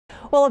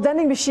Well, a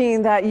vending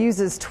machine that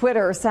uses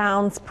Twitter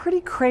sounds pretty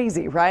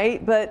crazy,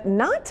 right? But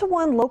not to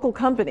one local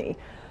company.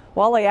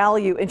 Wale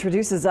Aliyu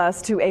introduces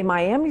us to a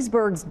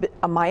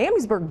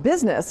Miamisburg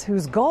business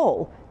whose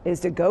goal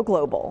is to go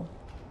global.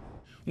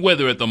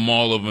 Whether at the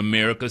Mall of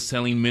America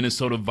selling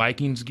Minnesota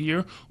Vikings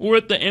gear, or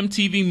at the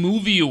MTV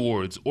Movie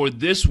Awards, or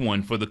this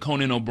one for the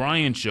Conan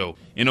O'Brien Show,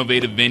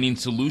 Innovative Vending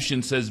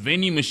Solutions says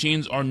vending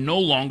machines are no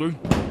longer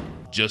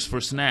just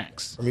for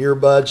snacks. From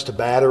earbuds to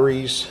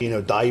batteries,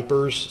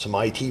 diapers, some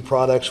IT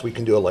products, we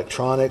can do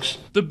electronics.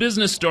 The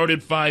business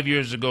started 5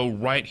 years ago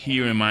right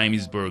here in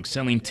Miamisburg,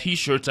 selling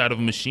t-shirts out of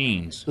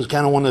machines. It was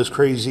kind of one of those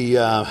crazy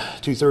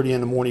 2:30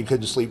 in the morning,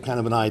 couldn't sleep kind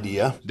of an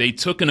idea. They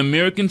took an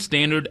American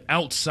standard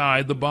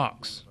outside the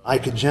box. I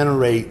could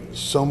generate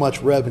so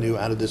much revenue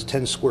out of this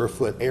 10 square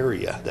foot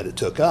area that it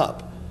took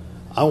up.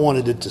 I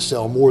wanted it to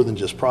sell more than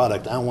just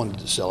product. I wanted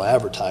to sell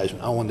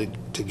advertisement. I wanted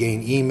to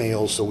gain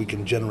emails so we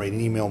can generate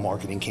an email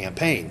marketing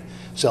campaign,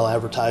 sell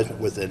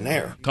advertisement within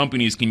there.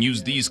 Companies can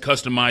use these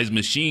customized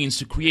machines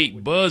to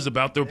create buzz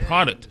about their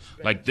product,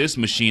 like this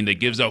machine that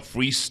gives out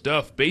free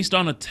stuff based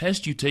on a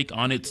test you take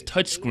on its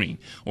touchscreen,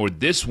 or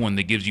this one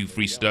that gives you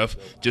free stuff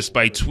just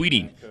by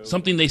tweeting,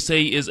 something they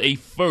say is a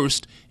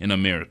first in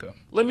America.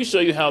 Let me show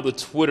you how the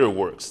Twitter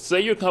works.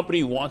 Say your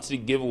company wants to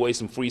give away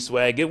some free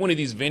swag. Get one of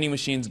these vending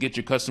machines, get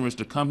your customers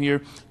to come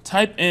here,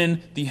 type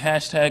in the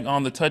hashtag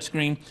on the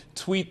touchscreen,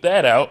 tweet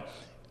that out.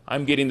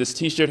 I'm getting this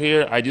t-shirt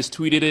here. I just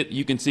tweeted it.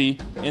 You can see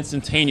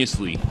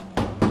instantaneously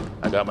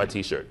I got my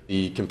t-shirt.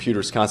 The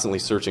computer's constantly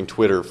searching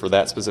Twitter for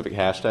that specific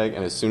hashtag,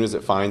 and as soon as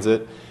it finds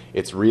it,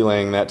 it's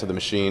relaying that to the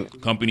machine.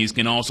 Companies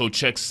can also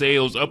check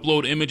sales,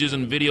 upload images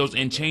and videos,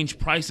 and change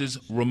prices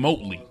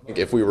remotely.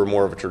 If we were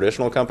more of a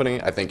traditional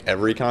company, I think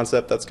every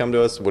concept that's come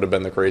to us would have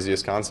been the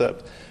craziest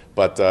concept,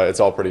 but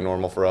it's all pretty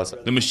normal for us.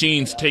 The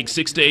machines take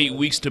 6 to 8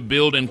 weeks to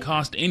build and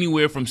cost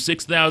anywhere from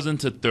 $6,000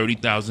 to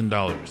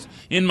 $30,000.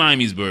 In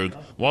Miamisburg,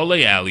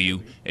 Wale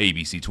Aliyu,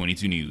 ABC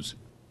 22 News.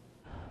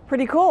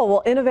 Pretty cool.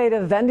 Well,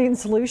 Innovative Vending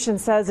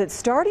Solutions says it's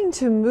starting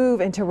to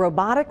move into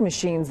robotic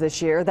machines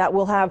this year that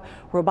will have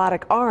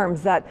robotic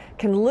arms that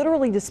can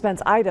literally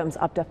dispense items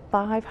up to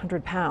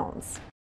 500 pounds.